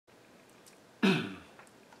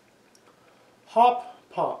Hop,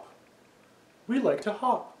 pop. We like to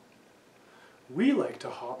hop. We like to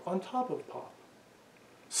hop on top of pop.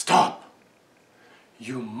 Stop!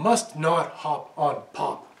 You must not hop on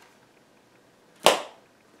pop.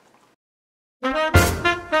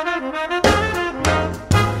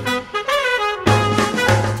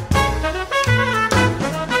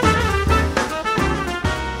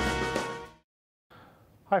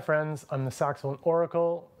 Hi friends, I'm the Saxophone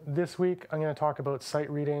Oracle. This week I'm going to talk about sight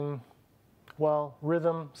reading, well,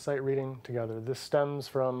 rhythm, sight reading together. This stems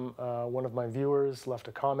from one of my viewers left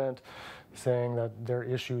a comment saying that their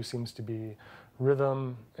issue seems to be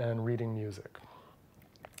rhythm and reading music.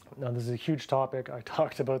 Now this is a huge topic. I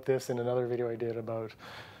talked about this in another video I did about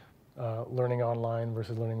learning online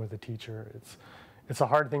versus learning with a teacher. It's a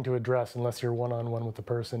hard thing to address unless you're one-on-one with the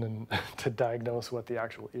person and to diagnose what the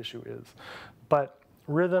actual issue is. But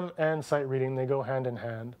rhythm and sight reading, they go hand in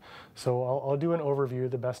hand. So I'll do an overview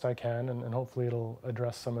the best I can, and hopefully it'll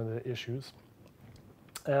address some of the issues.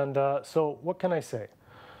 And so what can I say?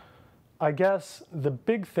 I guess the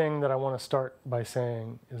big thing that I want to start by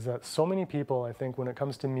saying is that so many people, I think, when it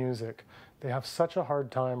comes to music, they have such a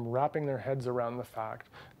hard time wrapping their heads around the fact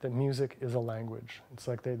that music is a language. It's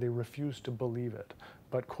like they refuse to believe it.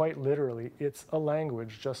 But quite literally, it's a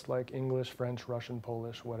language, just like English, French, Russian,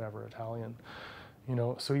 Polish, whatever, Italian. You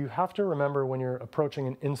know, so you have to remember when you're approaching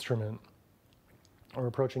an instrument or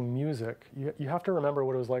approaching music, you have to remember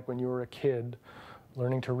what it was like when you were a kid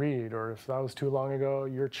learning to read, or if that was too long ago,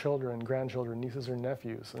 your children, grandchildren, nieces or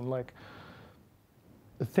nephews. And like,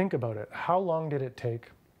 think about it. How long did it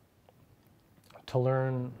take to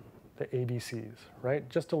learn the ABCs, right?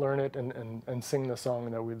 Just to learn it and sing the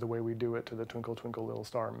song the way we do it to the Twinkle Twinkle Little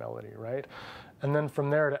Star melody, right? And then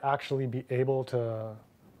from there to actually be able to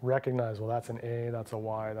recognize, well, that's an A, that's a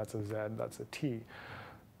Y, that's a Z, that's a T,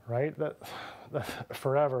 right? That's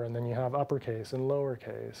forever. And then you have uppercase and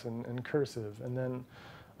lowercase and cursive, and then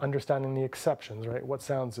understanding the exceptions, right? What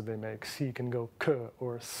sounds do they make? C can go K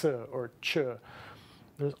or S or Ch.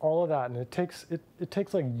 There's all of that, and it takes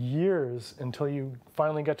like years until you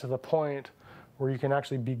finally get to the point where you can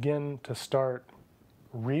actually begin to start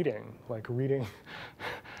reading, like reading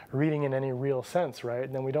in any real sense, right?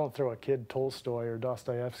 And then we don't throw a kid Tolstoy or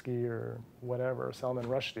Dostoevsky or whatever, Salman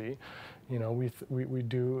Rushdie. You know, we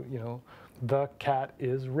do, you know, the cat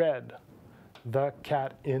is red, the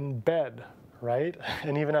cat in bed, right?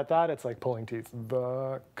 And even at that, it's like pulling teeth.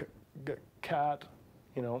 The cat,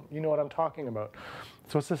 you know what I'm talking about.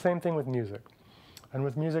 So it's the same thing with music. And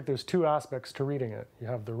with music, there's two aspects to reading it. You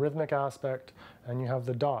have the rhythmic aspect and you have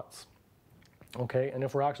the dots. Okay, and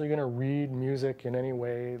if we're actually going to read music in any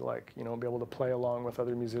way, like, you know, be able to play along with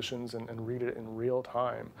other musicians and read it in real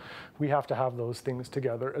time, we have to have those things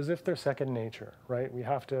together as if they're second nature, right? We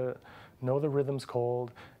have to know the rhythm's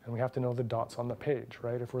cold, and we have to know the dots on the page,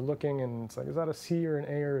 right? If we're looking and it's like, is that a C or an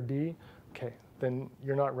A or a B? Okay, then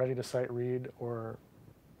you're not ready to sight read, or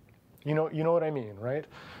you know what I mean, right?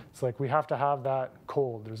 It's like we have to have that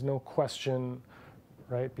cold. There's no question,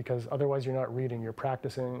 right? Because otherwise you're not reading, you're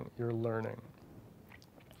practicing, you're learning.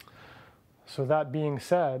 So that being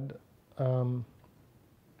said, it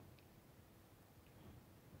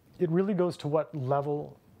really goes to what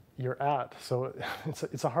level you're at. So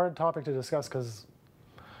it's a hard topic to discuss, because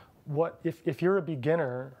if you're a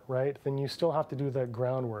beginner, right, then you still have to do that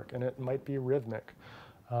groundwork, and it might be rhythmic.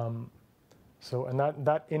 And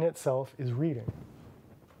that in itself is reading.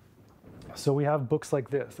 So we have books like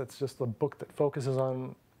this. That's just a book that focuses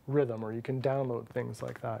on rhythm, or you can download things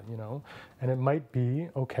like that, you know. And it might be,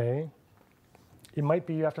 okay, it might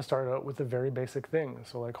be you have to start out with the very basic things,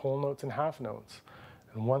 so like whole notes and half notes.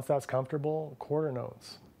 And once that's comfortable, quarter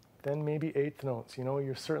notes. Then maybe eighth notes. You know,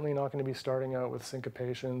 you're certainly not going to be starting out with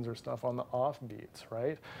syncopations or stuff on the offbeats,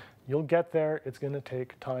 right? You'll get there. It's going to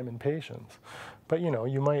take time and patience. But, you know,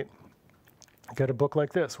 you might get a book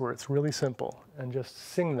like this where it's really simple and just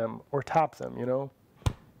sing them or tap them, you know.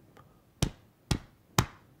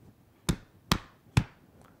 If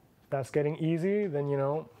that's getting easy, then, you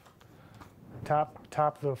know,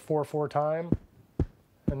 tap the 4/4 time,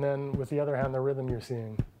 and then with the other hand, the rhythm you're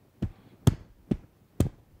seeing.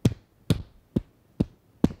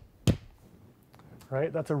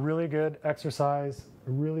 Right? That's a really good exercise,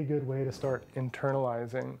 a really good way to start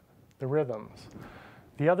internalizing the rhythms.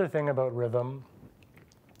 The other thing about rhythm,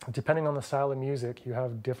 depending on the style of music, you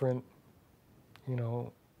have different, you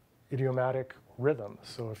know, idiomatic rhythms.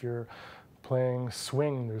 So if you're playing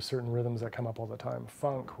swing, there's certain rhythms that come up all the time.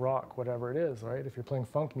 Funk, rock, whatever it is, right? If you're playing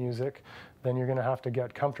funk music, then you're going to have to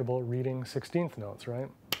get comfortable reading 16th notes, right?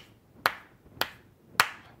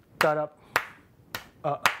 Da-da,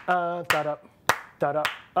 da-da, da-da,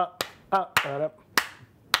 da da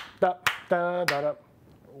da da da da,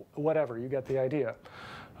 whatever. You get the idea.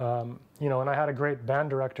 You know, and I had a great band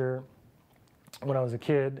director when I was a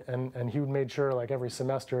kid, and he made sure, like, every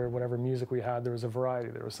semester, whatever music we had, there was a variety.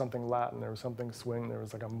 There was something Latin, there was something swing, there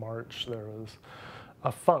was like a march, there was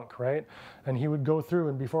a funk, right? And he would go through,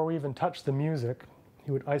 and before we even touched the music, he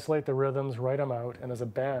would isolate the rhythms, write them out, and as a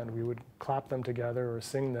band, we would clap them together or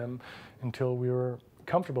sing them until we were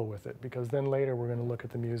comfortable with it, because then later we're going to look at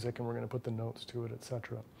the music and we're going to put the notes to it,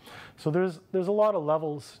 etc. So there's a lot of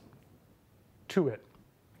levels to it.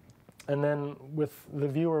 And then with the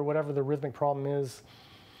viewer, whatever the rhythmic problem is,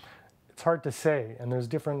 it's hard to say, and there's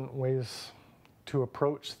different ways to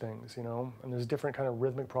approach things, you know, and there's different kind of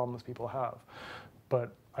rhythmic problems people have.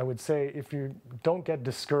 But I would say, if you don't get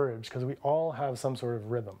discouraged, because we all have some sort of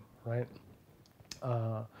rhythm, right?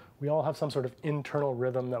 We all have some sort of internal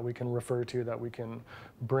rhythm that we can refer to, that we can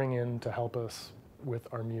bring in to help us with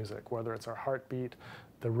our music, whether it's our heartbeat,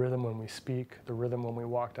 the rhythm when we speak, the rhythm when we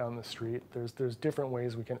walk down the street. There's different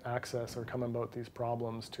ways we can access or come about these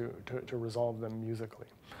problems to resolve them musically.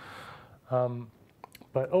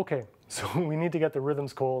 But okay, so we need to get the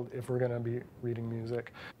rhythms cold if we're going to be reading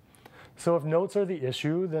music. So if notes are the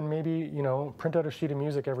issue, then maybe, you know, print out a sheet of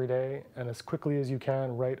music every day and as quickly as you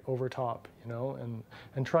can write over top, you know,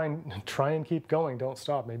 and try and keep going. Don't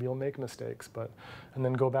stop. Maybe you'll make mistakes, and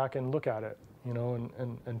then go back and look at it, you know,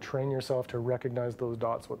 and train yourself to recognize those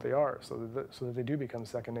dots, what they are, so that they do become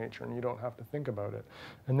second nature and you don't have to think about it.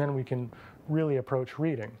 And then we can really approach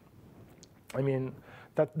reading. I mean,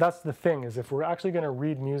 that's the thing, is if we're actually going to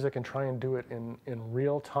read music and try and do it in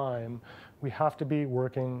real time, we have to be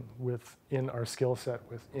working within our skill set,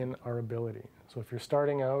 within our ability. So if you're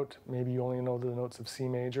starting out, maybe you only know the notes of C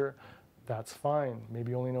major, that's fine.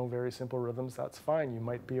 Maybe you only know very simple rhythms, that's fine. You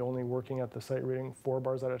might be only working at the sight reading 4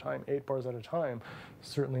 bars at a time, 8 bars at a time.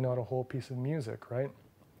 Certainly not a whole piece of music, right?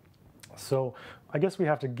 So I guess we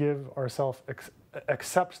have to give ourselves,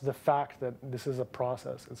 accept the fact that this is a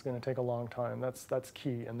process. It's going to take a long time. That's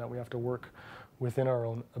key, and that we have to work within our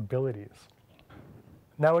own abilities.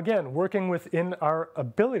 Now again, working within our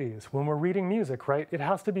abilities when we're reading music, right? It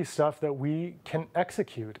has to be stuff that we can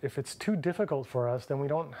execute. If it's too difficult for us, then we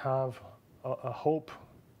don't have a hope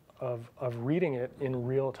of reading it in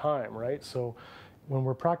real time, right? So when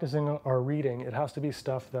we're practicing our reading, it has to be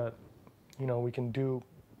stuff that, you know, we can do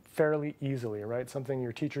fairly easily, right? Something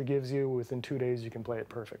your teacher gives you, within 2 days you can play it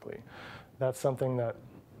perfectly. That's something that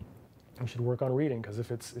you should work on reading, because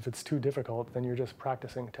if it's too difficult, then you're just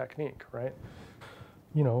practicing technique, right?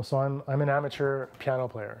 You know, so I'm an amateur piano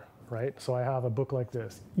player, right? So I have a book like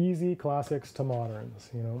this, Easy Classics to Moderns,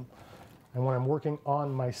 you know? And when I'm working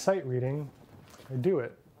on my sight reading, I do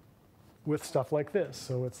it with stuff like this.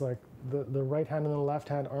 So it's like the right hand and the left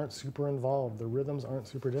hand aren't super involved. The rhythms aren't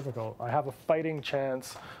super difficult. I have a fighting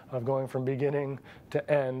chance of going from beginning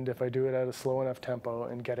to end if I do it at a slow enough tempo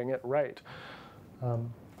and getting it right.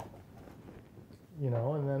 You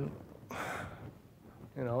know,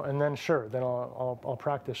 and then sure, then I'll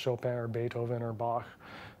practice Chopin or Beethoven or Bach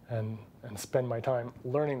and spend my time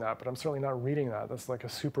learning that, but I'm certainly not reading that. That's like a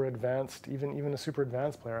super advanced, even a super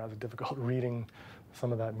advanced player has a difficult reading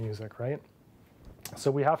some of that music, right?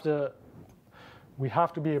 So we have to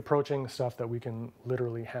be approaching stuff that we can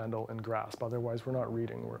literally handle and grasp. Otherwise, we're not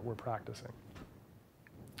reading, we're practicing.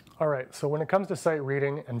 All right, so when it comes to sight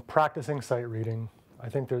reading and practicing sight reading, I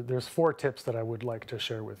think there's 4 tips that I would like to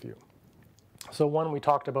share with you. So one we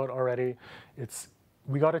talked about already,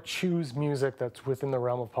 we got to choose music that's within the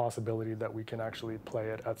realm of possibility that we can actually play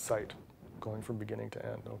it at sight, going from beginning to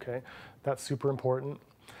end, okay? That's super important.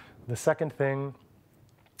 The second thing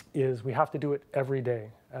is we have to do it every day.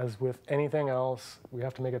 As with anything else, we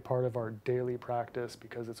have to make it part of our daily practice,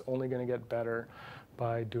 because it's only going to get better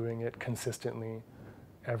by doing it consistently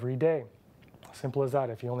every day. Simple as that.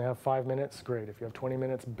 If you only have 5 minutes, great. If you have 20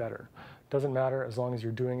 minutes, better. Doesn't matter as long as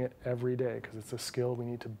you're doing it every day, because it's a skill we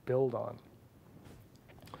need to build on.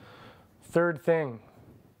 Third thing,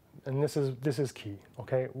 and this is key,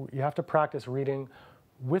 okay? You have to practice reading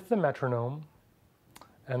with the metronome,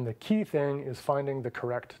 and the key thing is finding the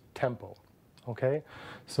correct tempo, okay?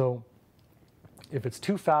 So if it's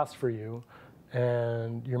too fast for you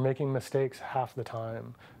and you're making mistakes half the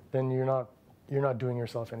time, then you're not doing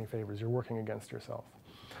yourself any favors. You're working against yourself.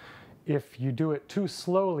 If you do it too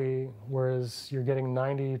slowly, whereas you're getting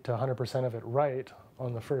 90 to 100% of it right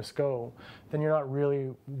on the first go, then you're not really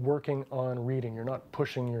working on reading. You're not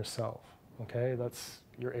pushing yourself, okay?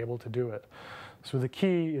 You're able to do it. So the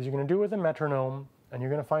key is you're going to do it with a metronome, and you're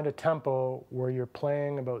going to find a tempo where you're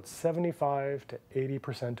playing about 75 to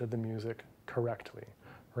 80% of the music correctly,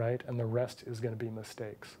 right? And the rest is going to be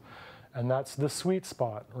mistakes. And that's the sweet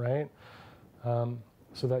spot, right?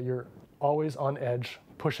 So that you're always on edge,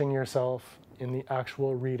 pushing yourself in the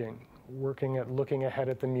actual reading, working at looking ahead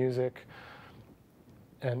at the music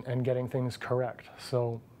and getting things correct.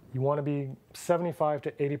 So you want to be 75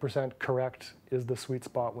 to 80% correct is the sweet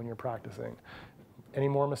spot when you're practicing. Any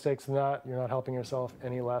more mistakes than that, you're not helping yourself.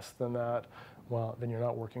 Any less than that, well, then you're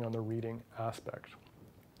not working on the reading aspect.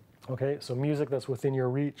 Okay, so music that's within your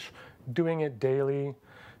reach, doing it daily,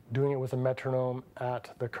 doing it with a metronome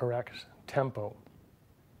at the correct tempo.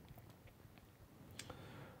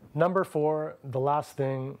 Number 4, the last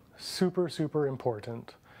thing, super, super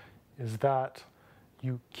important, is that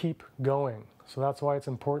you keep going. So that's why it's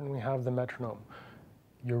important we have the metronome.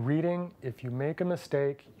 You're reading, if you make a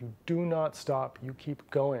mistake, you do not stop, you keep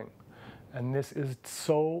going. And this is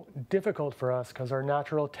so difficult for us because our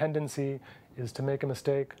natural tendency is to make a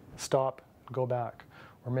mistake, stop, go back.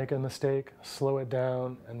 Or make a mistake, slow it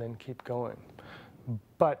down, and then keep going.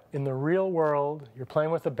 But in the real world, you're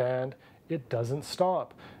playing with a band, it doesn't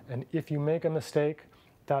stop. And if you make a mistake,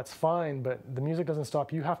 that's fine, but the music doesn't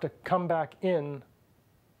stop. You have to come back in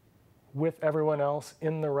with everyone else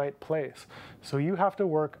in the right place. So you have to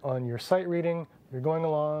work on your sight reading, you're going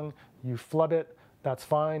along, you flub it, that's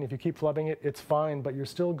fine. If you keep flubbing it, it's fine, but you're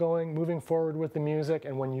still going, moving forward with the music,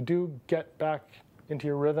 and when you do get back into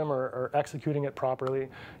your rhythm or executing it properly,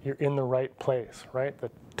 you're in the right place, right? The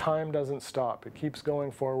time doesn't stop. It keeps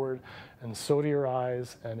going forward, and so do your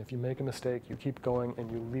eyes, and if you make a mistake, you keep going and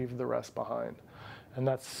you leave the rest behind. And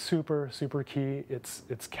that's super, super key.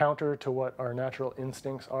 It's counter to what our natural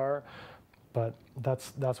instincts are, but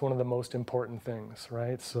that's one of the most important things,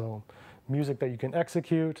 right? So music that you can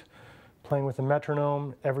execute, playing with a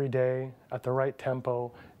metronome every day at the right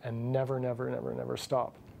tempo, and never, never, never, never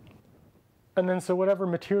stop. And then so whatever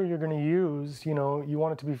material you're going to use, you know, you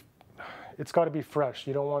want it to be, it's got to be fresh.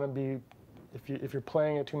 You don't want to be, if you're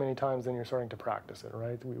playing it too many times, then you're starting to practice it,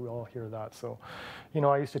 right? We all hear that. So, you know,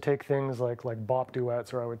 I used to take things like bop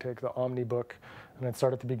duets, or I would take the Omni book, and I'd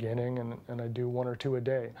start at the beginning, and I'd do 1 or 2 a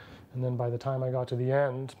day. And then by the time I got to the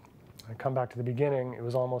end, I'd come back to the beginning, it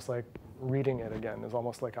was almost like reading it again. It was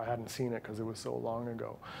almost like I hadn't seen it because it was so long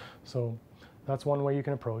ago. So that's one way you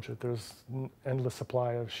can approach it. There's an endless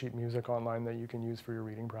supply of sheet music online that you can use for your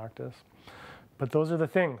reading practice. But those are the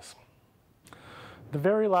things. The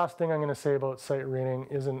very last thing I'm going to say about sight reading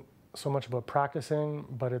isn't so much about practicing,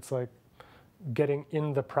 but it's like getting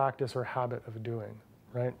in the practice or habit of doing,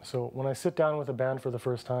 right? So when I sit down with a band for the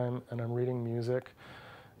first time and I'm reading music,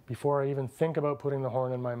 before I even think about putting the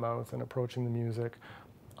horn in my mouth and approaching the music,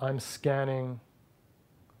 I'm scanning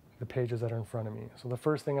the pages that are in front of me. So the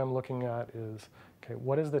first thing I'm looking at is, okay,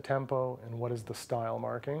 what is the tempo and what is the style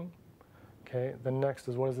marking? Okay, the next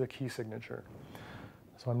is what is the key signature?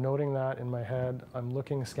 So I'm noting that in my head. I'm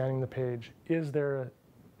looking, scanning the page. Is there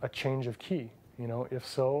a change of key? You know, if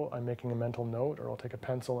so, I'm making a mental note, or I'll take a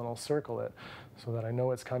pencil and I'll circle it so that I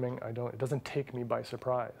know it's coming. It doesn't take me by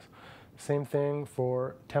surprise. Same thing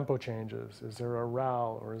for tempo changes. Is there a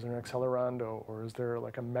RAL, or is there an accelerando, or is there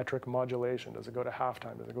like a metric modulation? Does it go to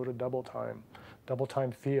halftime? Does it go to double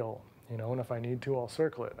time feel? You know, and if I need to, I'll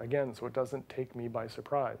circle it again so it doesn't take me by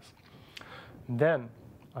surprise. Then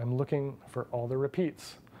I'm looking for all the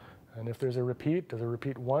repeats. And if there's a repeat, does it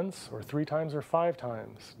repeat once or 3 times or 5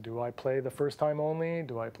 times? Do I play the first time only?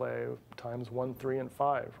 Do I play times 1, 3, and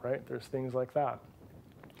 5, right? There's things like that.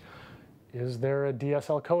 Is there a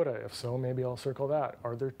DSL coda? If so, maybe I'll circle that.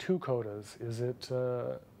 Are there 2 codas? Is it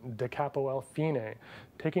da capo al fine?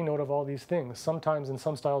 Taking note of all these things. Sometimes in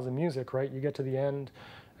some styles of music, right, you get to the end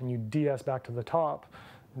and you DS back to the top,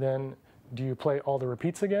 then do you play all the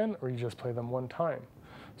repeats again, or you just play them one time?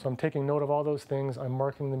 So I'm taking note of all those things. I'm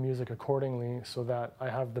marking the music accordingly so that I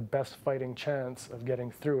have the best fighting chance of getting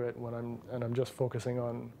through it when I'm just focusing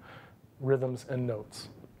on rhythms and notes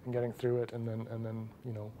and getting through it, and then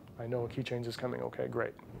you know, I know a key change is coming. Okay,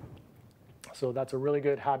 great. So that's a really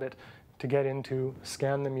good habit to get into.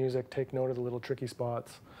 Scan the music, take note of the little tricky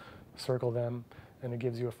spots, circle them, and it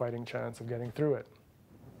gives you a fighting chance of getting through it.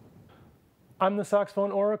 I'm the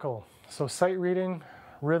Saxophone Oracle. So sight reading,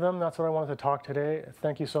 rhythm, that's what I wanted to talk today.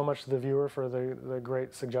 Thank you so much to the viewer for the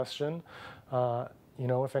great suggestion. You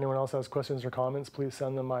know, if anyone else has questions or comments, please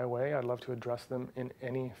send them my way. I'd love to address them in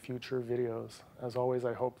any future videos. As always,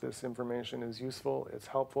 I hope this information is useful, it's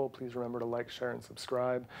helpful. Please remember to like, share, and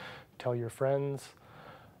subscribe. Tell your friends.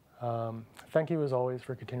 Thank you as always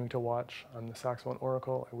for continuing to watch. I'm the Saxophone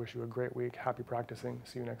Oracle. I wish you a great week. Happy practicing.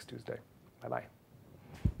 See you next Tuesday. Bye-bye.